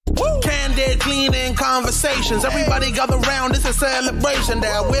Candid cleaning conversations. Everybody gather round, it's a celebration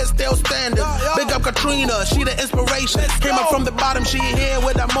that we're still standing. Big up Katrina, she the inspiration. Came up from the bottom, she here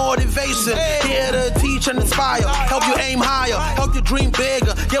with that motivation. Here to teach and inspire, help you aim higher, help you dream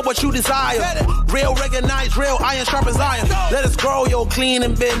bigger, get what you desire. Real recognize, real iron sharp as iron. Let us grow your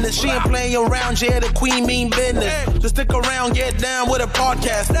cleaning business. She ain't playing around, yeah, the queen mean business. Just stick around, get down with a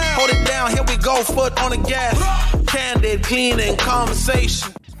podcast. Hold it down, here we go, foot on the gas. Candid cleaning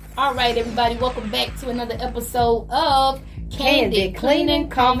conversation. All right, everybody, welcome back to another episode of Candid Cleaning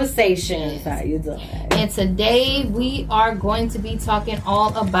Conversations. How you doing? And today we are going to be talking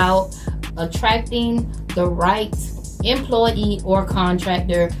all about attracting the right employee or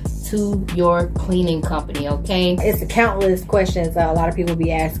contractor to your cleaning company, okay? It's countless questions a lot of people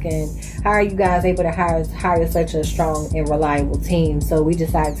be asking. How are you guys able to hire such a strong and reliable team? So we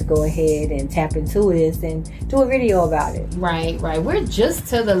decided to go ahead and tap into this and do a video about it. Right. We're just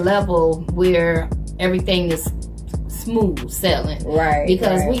to the level where everything is smooth sailing. Right.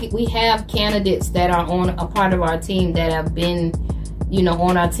 Because we have candidates that are on a part of our team that have been,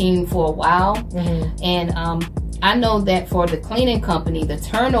 on our team for a while. Mm-hmm. And I know that for the cleaning company, the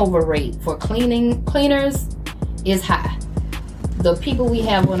turnover rate for cleaners is high. The people we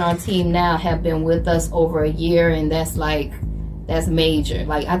have on our team now have been with us over a year, and that's major.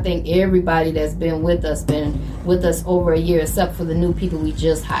 Like, I think everybody that's been with us over a year, except for the new people we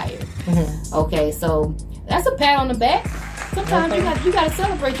just hired. Mm-hmm. Okay, so that's a pat on the back. Sometimes you got to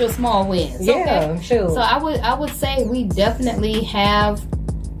celebrate your small wins. Yeah, okay? Sure. So I would say we definitely have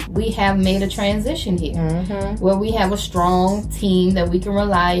made a transition here, mm-hmm. where we have a strong team that we can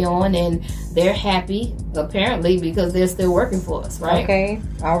rely on, and they're happy apparently because they're still working for us, right? Okay,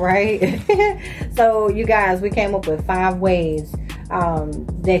 all right. So you guys, we came up with 5 ways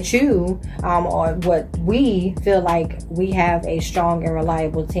that you or what we feel like we have a strong and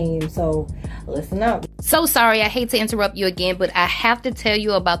reliable team. So listen up. So sorry, I hate to interrupt you again, but I have to tell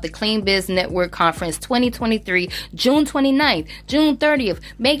you about the Clean Biz Network Conference 2023, June 29th, June 30th.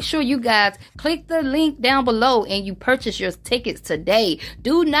 Make sure you guys click the link down below and you purchase your tickets today.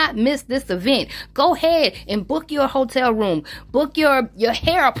 Do not miss this event. Go ahead and book your hotel room, book your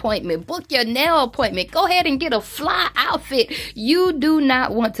hair appointment, book your nail appointment. Go ahead and get a fly outfit. You do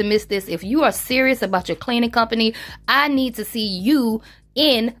not want to miss this. If you are serious about your cleaning company, I need to see you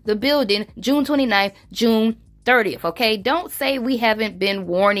in the building June 29th, June 30th, okay? Don't say we haven't been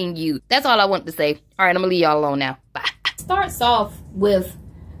warning you. That's all I want to say. All right, I'm going to leave y'all alone now. Bye. Starts off with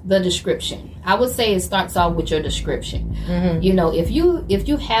the description. I would say it starts off with your description. Mm-hmm. If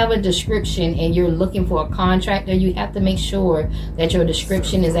you have a description and you're looking for a contractor, you have to make sure that your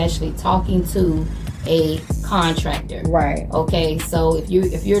description is actually talking to a contractor. Right. Okay, so if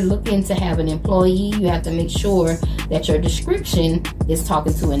you're looking to have an employee, you have to make sure that your description is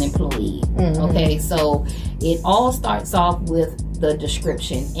talking to an employee. Mm-hmm. Okay, so it all starts off with the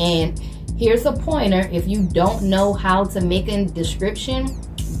description. And here's a pointer: if you don't know how to make a description,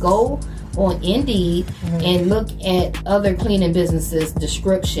 go on Indeed and look at other cleaning businesses'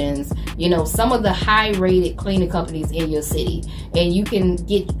 descriptions. Some of the high-rated cleaning companies in your city, and you can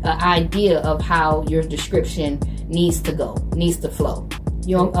get an idea of how your description needs to flow.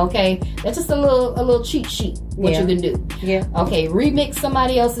 Okay? That's just a little cheat sheet. What you can do. Yeah. Okay. Remix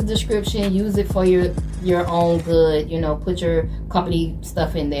somebody else's description. Use it for your own good. Put your company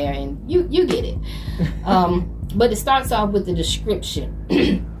stuff in there, and you get it. But it starts off with the description.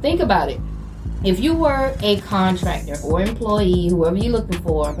 Think about it. If you were a contractor or employee, whoever you're looking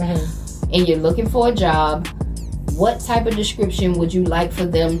for, mm-hmm. and you're looking for a job, what type of description would you like for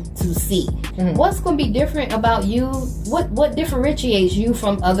them to see? Mm-hmm. What's going to be different about you? What differentiates you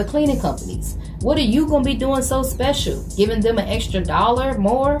from other cleaning companies? What are you going to be doing so special? Giving them an extra $1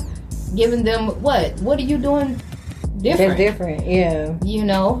 more? Giving them what? What are you doing different? They're different,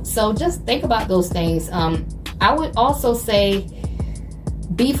 yeah. So just think about those things. I would also say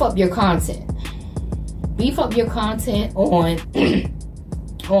beef up your content. Beef up your content on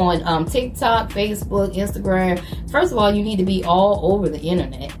TikTok, Facebook, Instagram. First of all, you need to be all over the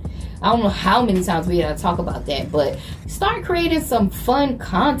internet. I don't know how many times we gotta talk about that, but start creating some fun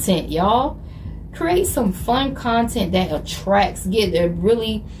content, y'all. Create some fun content that attracts, that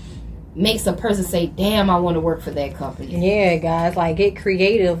really makes a person say, damn, I want to work for that company. Yeah, guys, get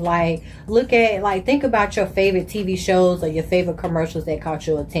creative. Think about your favorite TV shows or your favorite commercials that caught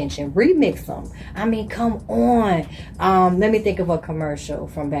your attention. Remix them. I mean, come on. Let me think of a commercial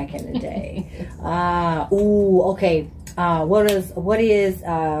from back in the day. Okay. What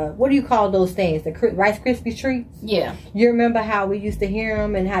do you call those things? The Rice Krispie treats? Yeah. You remember how we used to hear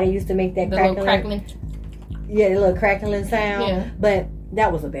them and how they used to make that crackling? Yeah, the little crackling sound. Yeah. But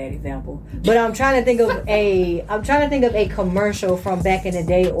that was a bad example. But I'm trying to think of a commercial from back in the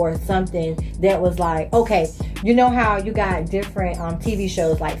day or something that was like, okay, you know how you got different TV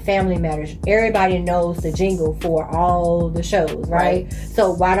shows like Family Matters. Everybody knows the jingle for all the shows, right?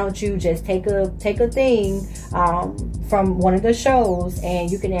 So why don't you just take a thing from one of the shows and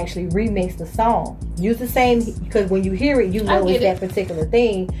you can actually remix the song. Use the same, because when you hear it, you know it's that particular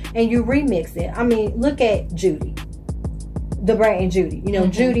thing, and you remix it. I mean, look at Judy. The brand Judy, you know,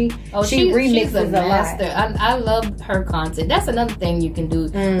 Judy. Oh, she remixes she's a master. I love her content. That's another thing you can do.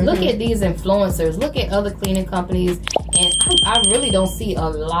 Look at these influencers. Look at other cleaning companies, and I really don't see a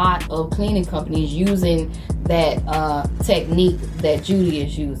lot of cleaning companies using that technique that Judy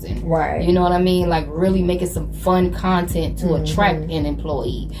is using. Right. You know what I mean? Like really making some fun content to attract an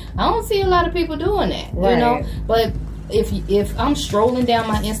employee. I don't see a lot of people doing that. Right. You know, but if I'm strolling down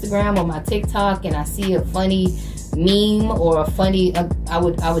my Instagram or my TikTok and I see a funny meme or a funny I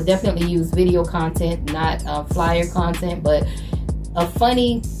would definitely use video content, not flyer content, but a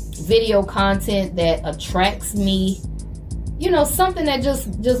funny video content that attracts me, you know, something that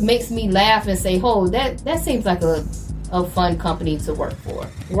just makes me laugh and say, oh, that seems like a fun company to work for.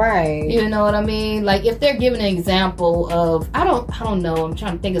 Right. You know what I mean? Like if they're giving an example of I don't know, I'm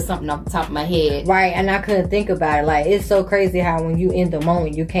trying to think of something off the top of my head. Right, and I couldn't think about it. Like it's so crazy how when you in the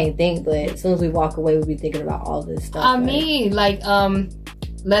moment you can't think, but as soon as we walk away we'll be thinking about all this stuff. I mean, like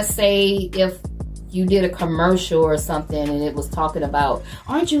let's say if you did a commercial or something and it was talking about,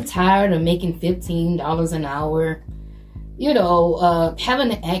 aren't you tired of making $15 an hour? You know, having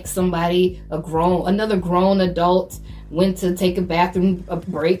to ask somebody, another grown adult, when to take a bathroom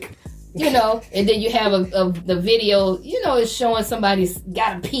break, you know, and then you have the video, you know, it's showing somebody's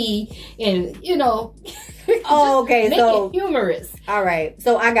gotta pee, and you know, oh, okay, make so it humorous. All right,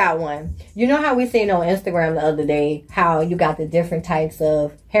 so I got one. You know how we seen on Instagram the other day how you got the different types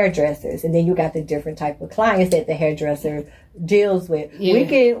of hairdressers, and then you got the different type of clients that the hairdresser deals with. Yeah.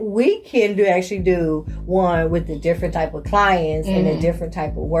 We can do one with the different type of clients and the different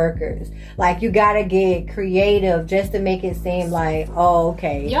type of workers. Like you gotta get creative just to make it seem like, oh,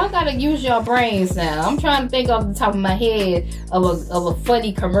 okay. Y'all gotta use your brains now. I'm trying to think off the top of my head of a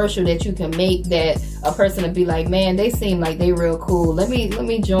funny commercial that you can make that a person would be like, man, they seem like they real cool. Let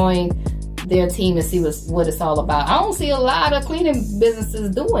me join their team and see what it's all about. I don't see a lot of cleaning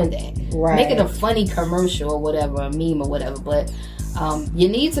businesses doing that. Right. Make it a funny commercial or whatever, a meme or whatever. But you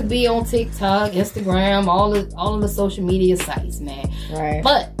need to be on TikTok, Instagram, all of the social media sites, man. Right.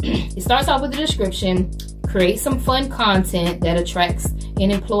 But it starts off with the description. Create some fun content that attracts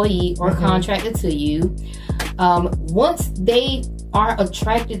an employee or contractor to you. Once they are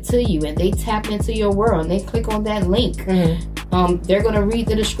attracted to you and they tap into your world and they click on that link, they're going to read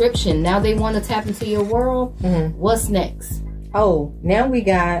the description. Now they want to tap into your world. What's next? Oh, now you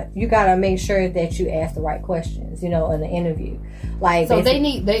got to make sure that you ask the right questions, you know, in the interview. Like, so they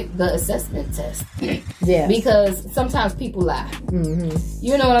need the assessment test. Yeah. Because sometimes people lie.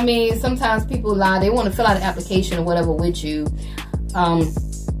 You know what I mean? Sometimes people lie. They want to fill out an application or whatever with you.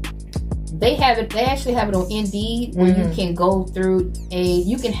 They actually have it on Indeed where you can go through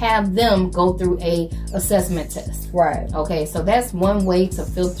you can have them go through a assessment test. Right. Okay, so that's one way to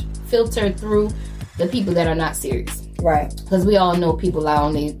filter through the people that are not serious. Right. Because we all know people lie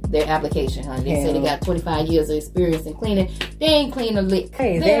on their application, honey. They say they got 25 years of experience in cleaning. They ain't clean a lick.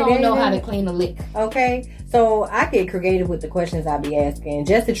 Hey, they don't know how to clean a lick. Okay. So I get creative with the questions I be asking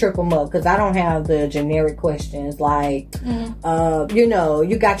just to trip them up, because I don't have the generic questions like, you know,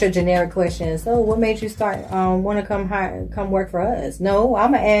 you got your generic questions. So what made you start want to come work for us? No,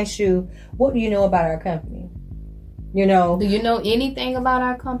 I'm gonna ask you, what do you know about our company? You know, do you know anything about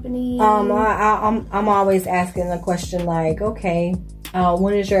our company? I'm always asking a question like, okay,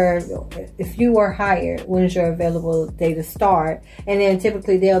 if you were hired, when is your available day to start? And then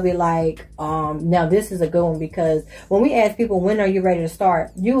typically they'll be like, now this is a good one, because when we ask people, when are you ready to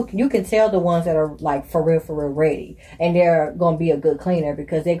start? You can tell the ones that are like for real ready, and they're going to be a good cleaner,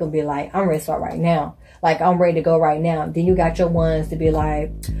 because they're going to be like, I'm ready to start right now. Like, I'm ready to go right now. Then you got your ones to be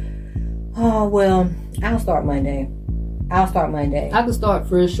like, oh, well, I'll start Monday. I can start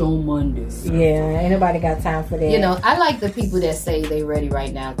fresh on Monday. Yeah, ain't nobody got time for that. You know, I like the people that say they ready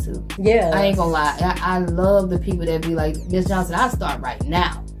right now too. Yeah. I ain't gonna lie. I love the people that be like, Miss Johnson, I start right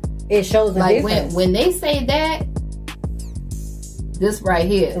now. It shows a difference. When they say that, this right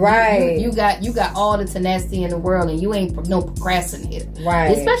here. Right. You got all the tenacity in the world, and you ain't no procrastinator.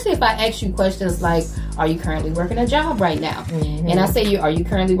 Right. Especially if I ask you questions like, are you currently working a job right now? And I say, are you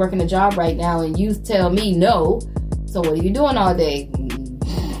currently working a job right now? And you tell me no. So what are you doing all day?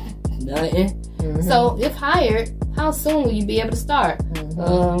 Nothing. So if hired, how soon will you be able to start?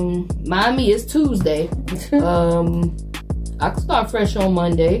 Miami is Tuesday. I can start fresh on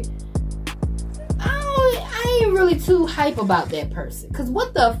Monday. I ain't really too hype about that person. Because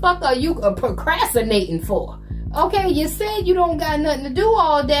what the fuck are you procrastinating for? Okay, you said you don't got nothing to do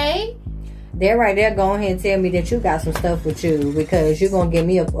all day. They're right there. Go ahead and tell me that you got some stuff with you, because you're going to give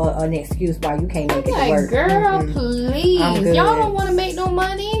me an excuse why you can't make it to work. Girl, please. Y'all don't want to make no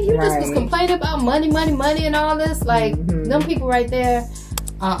money. You just was complaining about money and all this. Like, them people right there.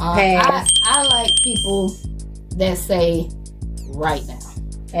 I like people that say right now.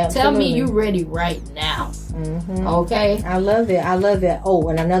 Absolutely. Tell me you ready right now. Okay? I love it. Oh,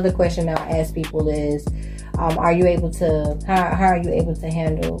 and another question I'll ask people is, are you able to, how are you able to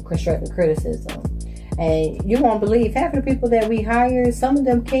handle constructive criticism? And you won't believe, half of the people that we hire, some of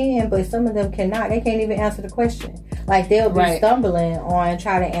them can, but some of them cannot. They can't even answer the question. Like, they'll be stumbling on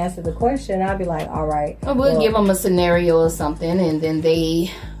trying to answer the question. I'll be like, all right. We'll give them a scenario or something, and then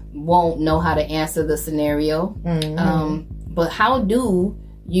they won't know how to answer the scenario. But how do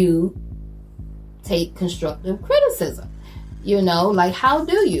you take constructive criticism? You know, like, how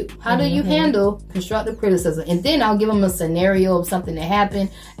do you handle constructive criticism? And then I'll give them a scenario of something that happened,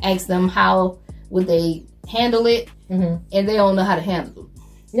 ask them how would they handle it, and they don't know how to handle it.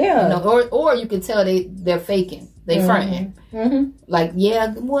 Yeah. You know, or you can tell they're faking. They fronting. Like,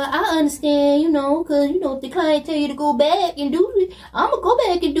 yeah, well, I understand, you know, because, you know, if the client tell you to go back and do it, I'm going to go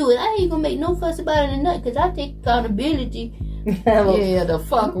back and do it. I ain't going to make no fuss about it or nothing, because I take accountability. Yeah, the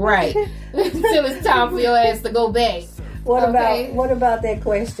fuck right. Until it's time for your ass to go back. What about that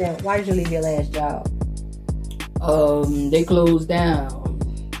question? Why did you leave your last job? They closed down.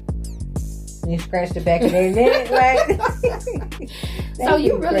 You scratched the back of their neck, right? So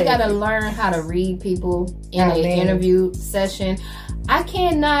you really got to learn how to read people in an interview session. I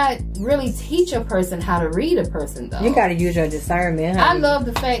cannot really teach a person how to read a person, though. You got to use your discernment. I love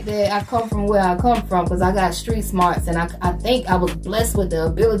the fact that I come from where I come from, because I got street smarts, and I think I was blessed with the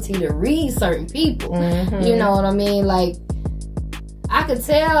ability to read certain people. You know what I mean? Like, I could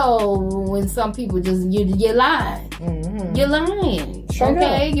tell when some people just, you're lying. You're lying.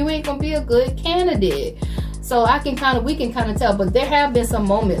 Okay? You ain't going to be a good candidate. So we can kind of tell. But there have been some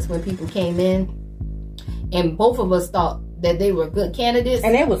moments when people came in and both of us thought that they were good candidates.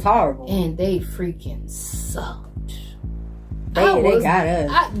 And it was horrible. And they freaking sucked. They got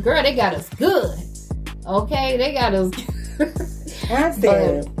us. Girl, they got us good. Okay? They got us I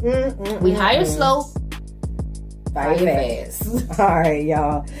said, we hire slow. Fire fast. All right,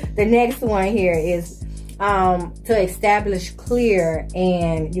 y'all. The next one here is to establish clear,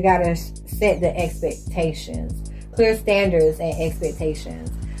 and you gotta set the expectations, clear standards and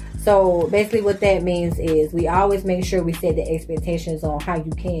expectations. So basically what that means is we always make sure we set the expectations on how you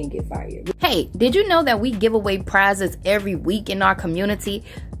can get fired. Hey, did you know that we give away prizes every week in our community?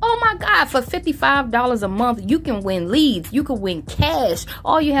 Oh my God, for $55 a month, you can win leads. You can win cash.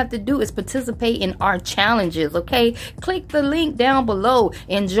 All you have to do is participate in our challenges, okay? Click the link down below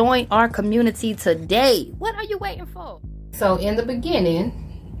and join our community today. What are you waiting for? So in the beginning,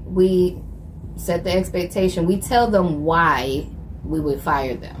 we set the expectation. We tell them why we would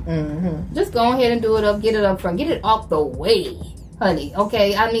fire them. Just go ahead and do it up. Get it up front. Get it off the way, honey.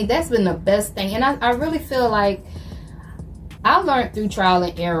 Okay? I mean, that's been the best thing. And I really feel like I learned through trial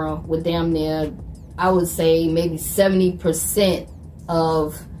and error with damn near, I would say, maybe 70%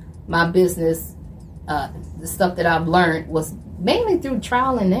 of my business, the stuff that I've learned was mainly through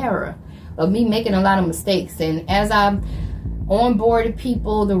trial and error of me making a lot of mistakes. And as I onboarded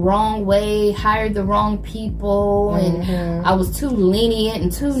people the wrong way, hired the wrong people, and I was too lenient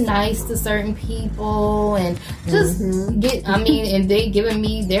and too nice to certain people, and just and they giving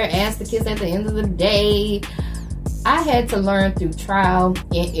me their ass to kiss at the end of the day. I had to learn through trial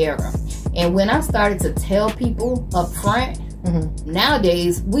and error. And when I started to tell people up front,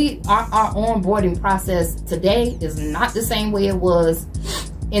 nowadays, our onboarding process today is not the same way it was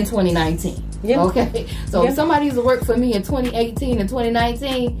in 2019. Okay? So if somebody used to work for me in 2018 and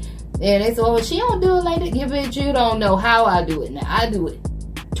 2019, and they said, well, she don't do it like that. You don't know how I do it now. I do it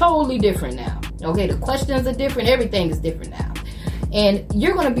totally different now. Okay? The questions are different. Everything is different now. And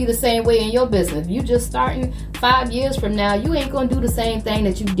you're going to be the same way in your business. If you just starting 5 years from now, you ain't going to do the same thing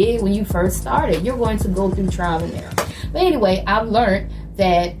that you did when you first started. You're going to go through trial and error. But anyway, I've learned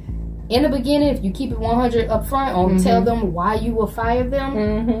that in the beginning, if you keep it 100 up front or tell them why you will fire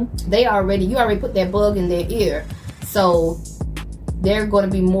them, you already put that bug in their ear. So they're going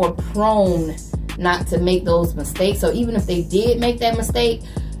to be more prone not to make those mistakes. So even if they did make that mistake,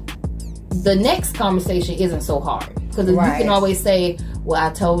 the next conversation isn't so hard. Because you can always say, well,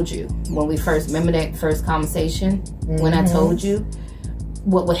 I told you when we first, remember that first conversation when I told you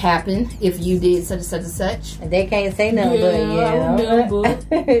what would happen if you did such and such and such. And they can't say nothing but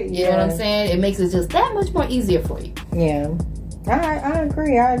you know what I'm saying? It makes it just that much more easier for you. Yeah. I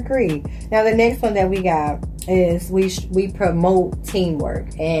agree. Now the next one that we got is we promote teamwork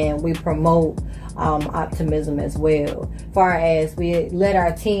and we promote optimism as well. Far as we let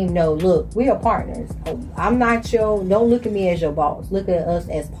our team know, look, we are partners. I'm not don't look at me as your boss. Look at us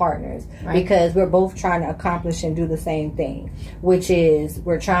as partners, right? Because we're both trying to accomplish and do the same thing, which is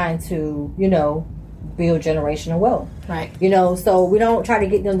we're trying to, build generational wealth. Right. So we don't try to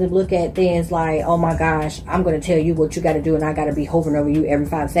get them to look at things like, oh my gosh, I'm going to tell you what you got to do and I got to be hovering over you every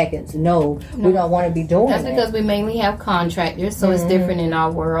 5 seconds. No, we don't want to be doing that. That's because we mainly have contractors, so it's different in our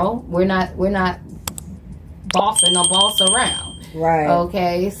world. We're not bossing a boss around. Right.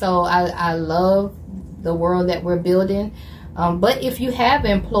 Okay. So I love the world that we're building. But if you have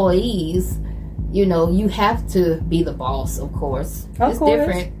employees, you have to be the boss, of course. It's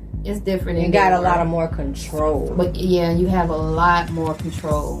different. It's different. You got a lot of more control. But yeah, you have a lot more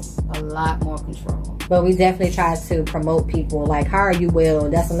control. But we definitely try to promote people. Like, how are you well?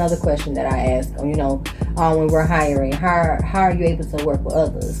 That's another question that I ask, when we're hiring. How are you able to work with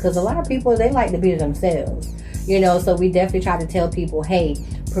others? Because a lot of people, they like to be themselves. So we definitely try to tell people, hey,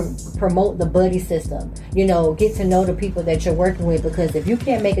 promote the buddy system. Get to know the people that you're working with, because if you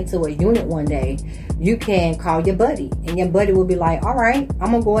can't make it to a unit one day, you can call your buddy, and your buddy will be like, all right,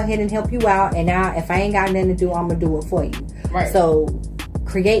 I'm gonna go ahead and help you out, and now if I ain't got nothing to do, I'm gonna do it for you. Right. So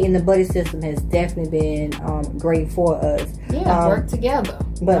creating the buddy system has definitely been great for us. Yeah, work together.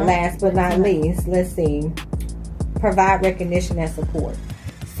 But last but not least, let's see, provide recognition and support.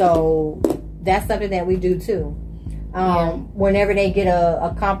 So that's something that we do too. Whenever they get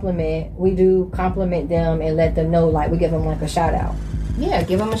a compliment, we do compliment them and let them know, like we give them like a shout out. Yeah,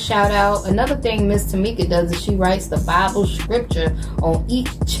 give them a shout out. Another thing Miss Tamika does is she writes the Bible scripture on each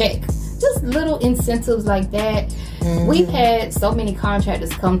check. Just little incentives like that. We've had so many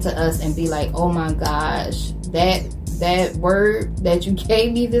contractors come to us and be like, oh my gosh, that word that you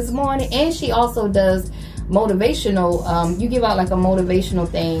gave me this morning. And she also does motivational, you give out like a motivational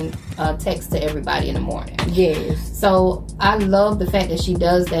thing, text to everybody in the morning. Yes. So I love the fact that she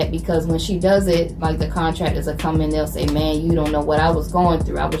does that, because when she does it, like the contractors will come in, they'll say, man, you don't know what I was going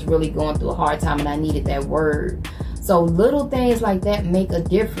through. I was really going through a hard time and I needed that word. So little things like that make a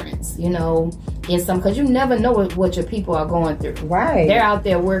difference, in some, because you never know what your people are going through. Right. They're out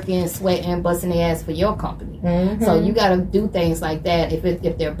there working, sweating, busting their ass for your company. So you got to do things like that.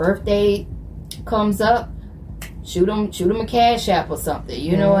 If their birthday comes up, shoot them a cash app or something.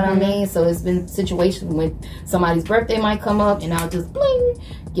 You know what I mean? So it's been situations when somebody's birthday might come up and I'll just bling,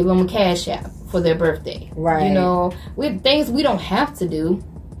 give them a cash app for their birthday. Right. With things we don't have to do,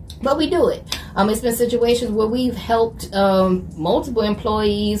 but we do it. It's been situations where we've helped multiple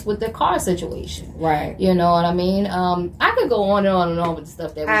employees with their car situation. Right. You know what I mean? I could go on and on and on with the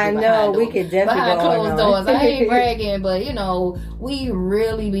stuff that we do behind we could definitely behind go closed on. doors. I ain't bragging, but we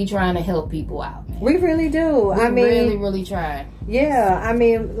really be trying to help people out, man. We really do. We really, really try. Yeah,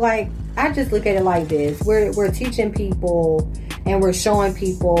 like I just look at it like this: we're teaching people and we're showing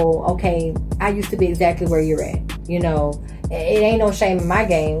people, okay, I used to be exactly where you're at. It ain't no shame in my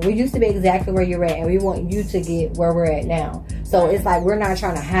game. We used to be exactly where you're at, and we want you to get where we're at now. So it's like we're not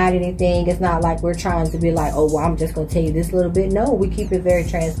trying to hide anything. It's not like we're trying to be like, oh, well, I'm just going to tell you this little bit. No, we keep it very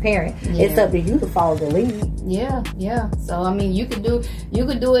transparent. Yeah. It's up to you to follow the lead. Yeah. So you could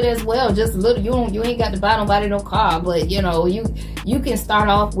do it as well. Just a little. You ain't got to buy nobody no car, but you can start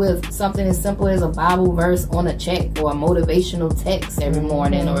off with something as simple as a Bible verse on a check, or a motivational text every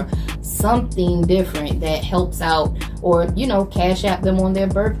morning, or something different that helps out, or cash out them on their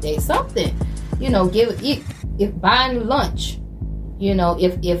birthday, something. If buying lunch,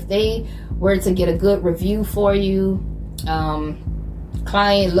 if they were to get a good review for you,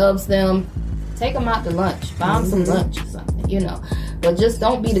 client loves them, take them out to lunch, buy them some lunch or something, but just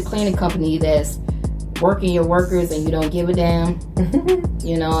don't be the cleaning company that's working your workers and you don't give a damn.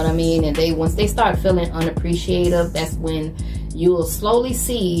 You know what I mean? And once they start feeling unappreciative, that's when you'll slowly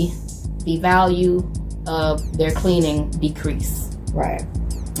see the value of their cleaning decrease. Right.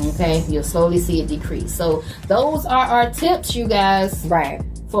 Okay, you'll slowly see it decrease. So those are our tips, you guys. Right.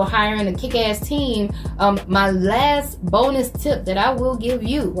 For hiring a kick-ass team. My last bonus tip that I will give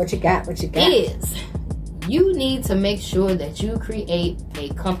you. What you got? Is you need to make sure that you create a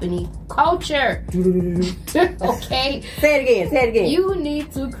company culture. Okay? Say it again. You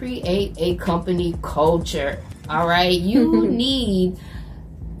need to create a company culture. All right? You need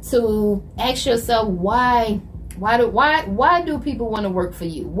to ask yourself, why Why do people want to work for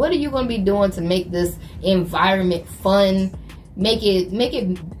you? What are you going to be doing to make this environment fun? Make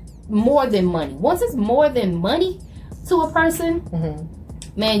it more than money. Once it's more than money to a person,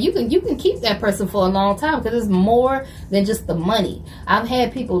 man, you can keep that person for a long time because it's more than just the money. I've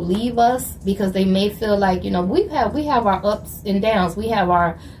had people leave us because they may feel like, you know, we have our ups and downs. We have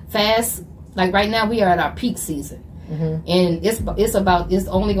our fast, like right now we are at our peak season. And it's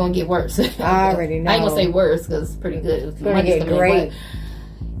only going to get worse. I already know. I ain't going to say worse because it's pretty good. It's going to get great.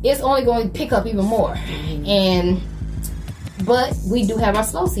 It's only going to pick up even more. But we do have our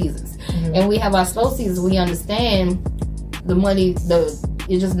slow seasons. And we have our slow seasons. We understand the money, it's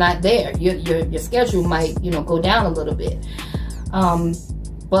just not there. Your schedule might, you know, go down a little bit.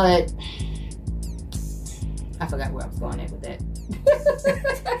 But I forgot where I was going at with that.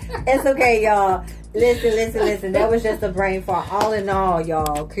 It's okay, y'all. Listen. That was just a brain fart. All in all,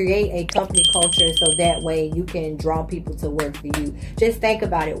 y'all, create a company culture so that way you can draw people to work for you. Just think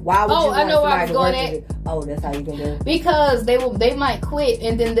about it. Why would you want somebody to work for you? Oh, that's how you can do it. Because they might quit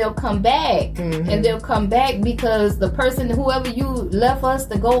and then they'll come back. And they'll come back because the person, whoever you left us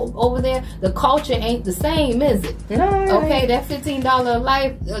to go over there, the culture ain't the same, is it? No. Okay, that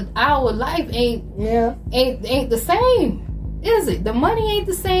 $15 hour life ain't the same. Is it? The money ain't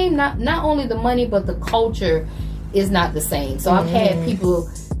the same. Not only the money, but the culture is not the same. So I've had people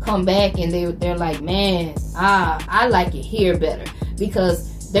come back and they're like, man, I like it here better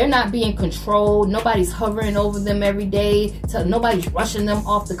because they're not being controlled. Nobody's hovering over them every day. Nobody's rushing them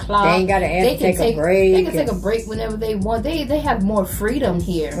off the clock. They ain't got to take a break. They can take a break whenever they want. They have more freedom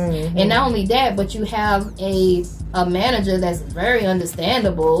here. And not only that, but you have a manager that's very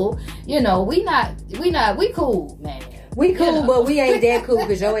understandable. You know, we cool, man. We cool, but we ain't that cool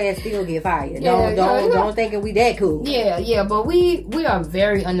because your ass still get fired. Don't think we that cool. Yeah, but we are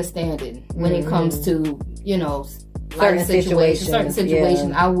very understanding when it comes to, you know, certain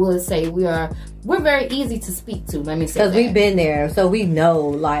situations. I would say we're very easy to speak to. Let me say because we've been there, so we know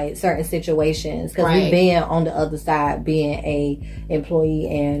like certain situations because we've been on the other side, being a employee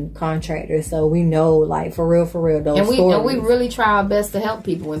and contractor. So we know, like for real, those stories. And we really try our best to help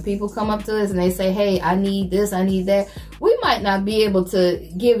people. When people come up to us and they say, "Hey, I need this, I need that," we might not be able to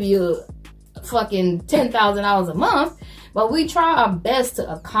give you fucking $10,000 a month. But we try our best to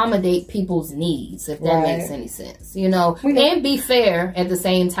accommodate people's needs, if that makes any sense, you know, and be fair at the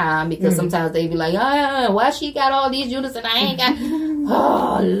same time because sometimes they be like, why she got all these units and I ain't got,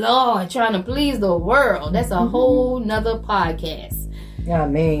 oh Lord, trying to please the world. That's a whole nother podcast. Yeah,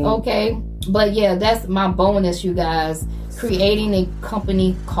 man. Okay. But yeah, that's my bonus, you guys. Creating a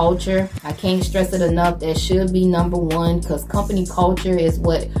company culture. I can't stress it enough. That should be number one because company culture is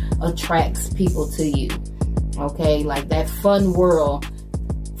what attracts people to you. Okay, like that fun world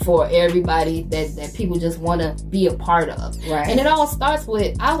for everybody that people just want to be a part of. Right. And it all starts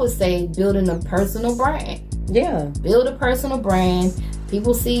with, I would say, building a personal brand. Yeah. Build a personal brand.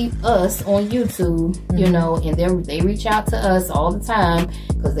 People see us on YouTube, you know, and they reach out to us all the time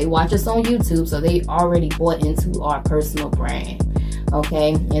because they watch us on YouTube, so they already bought into our personal brand.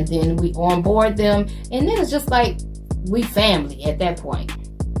 Okay, and then we onboard them, and then it's just like we family at that point.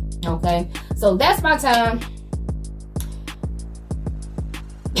 Okay, so that's my time.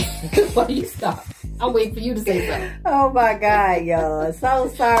 Why do you stop? I'm waiting for you to say something. Oh my God, y'all.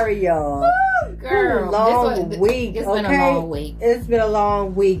 So sorry, y'all. Ooh, girl. Long week. It's been a long week. It's been a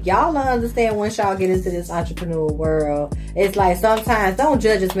long week. Y'all don't understand once y'all get into this entrepreneur world. It's like sometimes, don't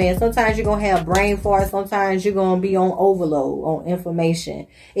judge us, man. Sometimes you're going to have brain fart. Sometimes you're going to be on overload on information.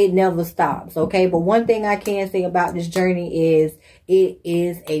 It never stops, okay? But one thing I can say about this journey is it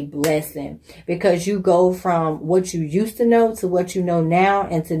is a blessing because you go from what you used to know to what you know now,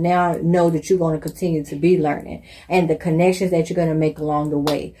 and to now know that you're going to continue to be learning and the connections that you're going to make along the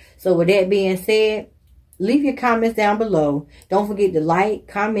way. So with that being said, leave your comments down below. Don't forget to like,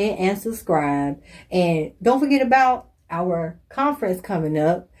 comment, and subscribe. And don't forget about our conference coming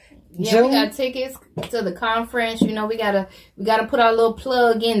up. Yeah, we got tickets to the conference. You know, we gotta put our little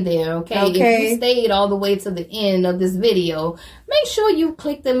plug in there, okay? If you stayed all the way to the end of this video, make sure you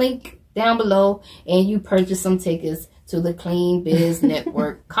click the link down below and you purchase some tickets to the Clean Biz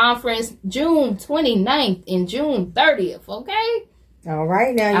Network Conference, June 29th and June 30th, okay? All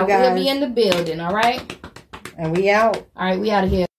right, now you guys. I will be in the building, all right? And we out. All right, we out of here.